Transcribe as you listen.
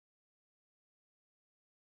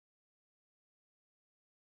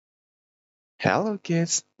Hello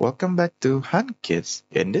kids, welcome back to Han Kids.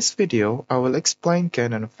 In this video, I will explain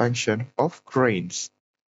kind and function of cranes.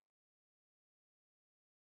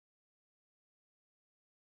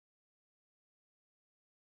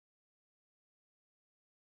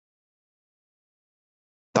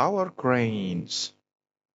 Tower cranes.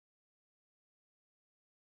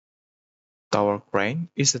 Tower crane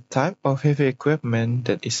is a type of heavy equipment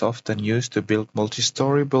that is often used to build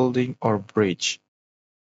multi-story building or bridge.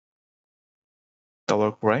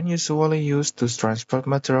 Tower crane usually used to transport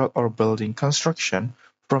material or building construction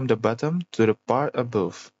from the bottom to the part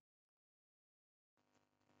above.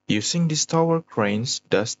 Using these tower cranes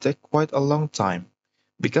does take quite a long time,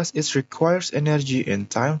 because it requires energy and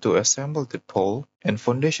time to assemble the pole and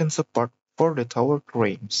foundation support for the tower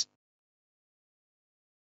cranes.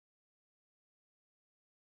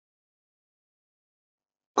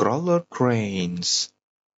 Crawler cranes.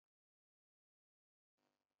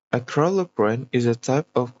 A crawler crane is a type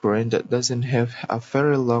of crane that doesn't have a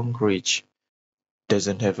very long reach,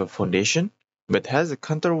 doesn't have a foundation, but has a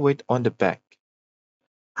counterweight on the back.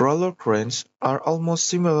 Crawler cranes are almost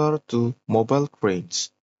similar to mobile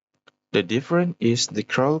cranes. The difference is the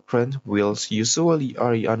crawler crane wheels usually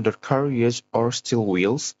are under carriage or steel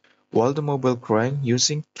wheels, while the mobile crane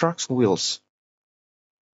using truck wheels.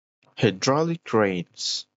 Hydraulic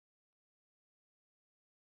cranes.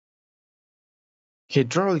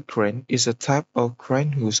 Hydraulic crane is a type of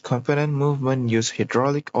crane whose component movement use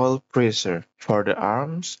hydraulic oil pressure for the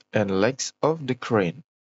arms and legs of the crane.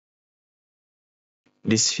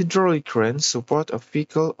 These hydraulic cranes support a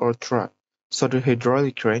vehicle or truck, so the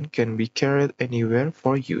hydraulic crane can be carried anywhere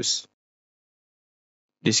for use.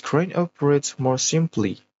 This crane operates more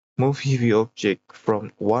simply, move heavy objects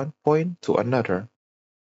from one point to another.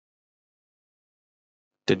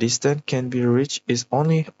 The distance can be reached is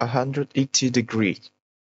only 180 degrees.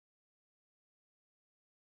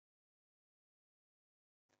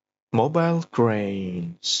 Mobile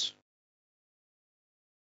cranes.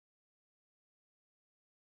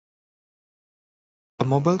 A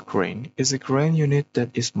mobile crane is a crane unit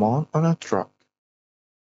that is mounted on a truck.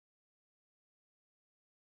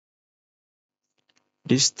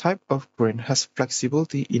 This type of crane has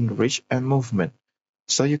flexibility in reach and movement,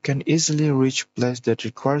 so you can easily reach places that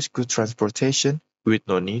requires good transportation with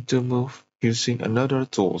no need to move using another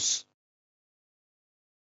tools.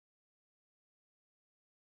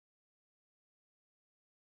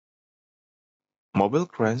 Mobile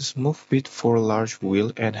cranes move with four large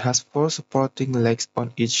wheels and has four supporting legs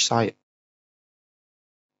on each side.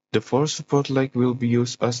 The four support leg will be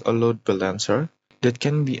used as a load balancer that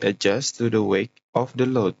can be adjusted to the weight of the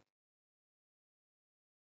load.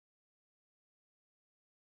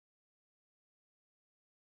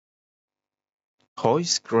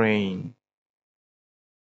 Hoist crane.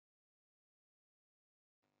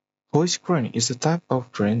 Hoist crane is a type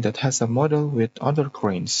of crane that has a model with other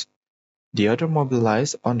cranes. The other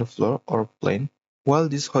mobilized on the floor or plane, while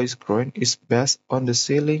this hoist crane is based on the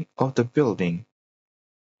ceiling of the building.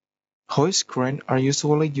 Hoist cranes are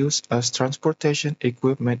usually used as transportation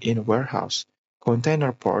equipment in warehouse,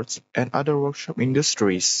 container ports, and other workshop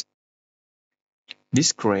industries.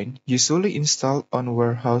 This crane usually installed on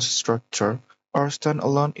warehouse structure or stand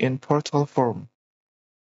alone in portal form.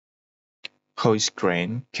 Hoist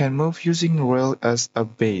crane can move using rail as a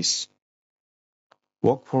base.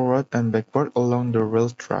 Walk forward and backward along the rail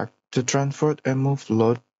track to transport and move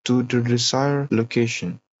load to the desired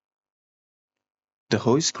location. The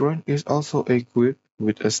hoist crane is also equipped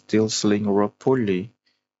with a steel sling rope pulley,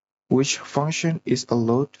 which function is a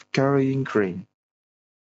load-carrying crane.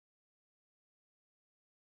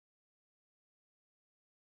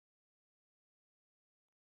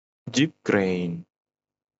 Jeep crane.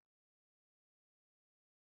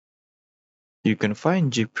 You can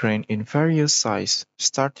find jeep crane in various sizes,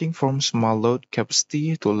 starting from small load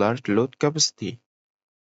capacity to large load capacity.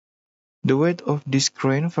 The weight of this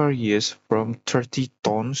crane varies from 30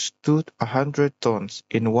 tons to 100 tons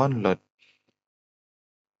in one load.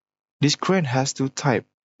 This crane has two types,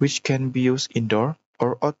 which can be used indoor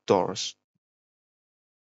or outdoors.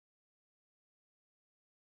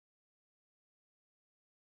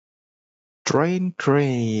 Train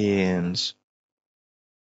cranes.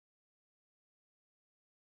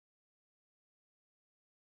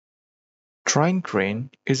 Train crane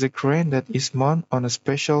is a crane that is mounted on a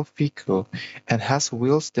special vehicle and has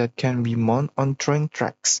wheels that can be mounted on train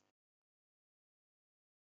tracks.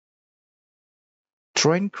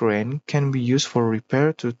 Train crane can be used for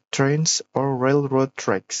repair to trains or railroad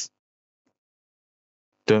tracks.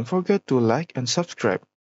 Don't forget to like and subscribe.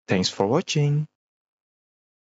 Thanks for watching.